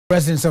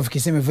Residents of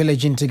Kisima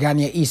village in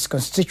Tigania East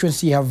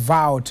constituency have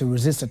vowed to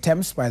resist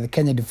attempts by the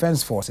Kenya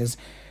Defence Forces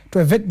to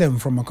evict them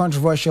from a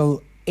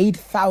controversial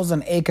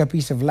 8,000-acre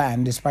piece of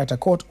land despite a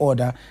court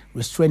order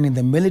restraining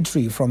the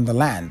military from the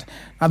land.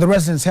 Now, the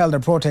residents held a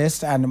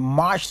protest and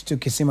marched to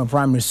Kisima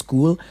Primary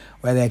School,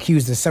 where they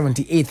accused the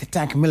 78th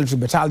Tank Military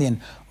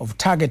Battalion of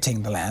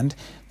targeting the land.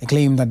 They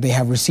claim that they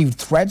have received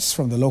threats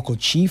from the local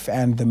chief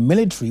and the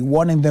military,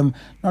 warning them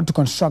not to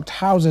construct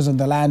houses on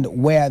the land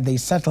where they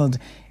settled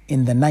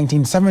in the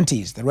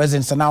 1970s. The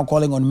residents are now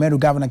calling on Meru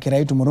Governor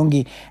Kiraitu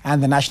Murungi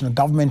and the national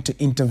government to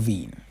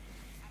intervene.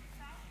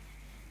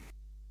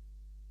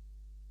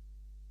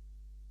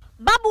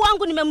 Babu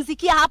wangu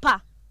nimemzikia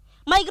hapa.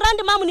 My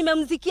grandmom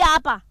nimemzikia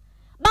hapa.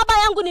 Baba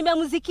yangu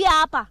nimemzikia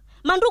hapa.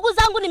 Mandugu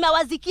zangu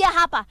nimewazikia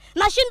hapa.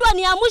 Nashindwa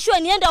niamushwe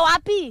niende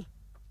wapi?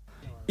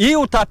 Hii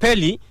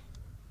utapeli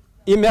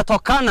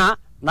imetokana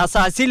na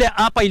saa zile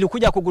hapa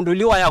ilikuja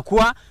kugunduliwa ya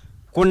kuwa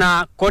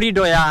kuna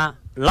corridor ya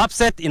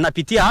Lapset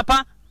inapitia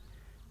hapa.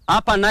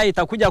 Hapa naye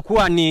itakuja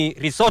kuwa ni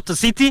resort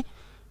city.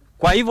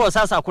 Kwa hivyo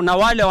sasa kuna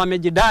wale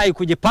wamejidai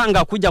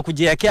kujipanga kuja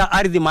kujiwekea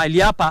ardhi mahali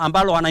hapa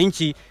ambalo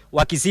wananchi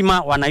wa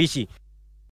Kisima wanaishi.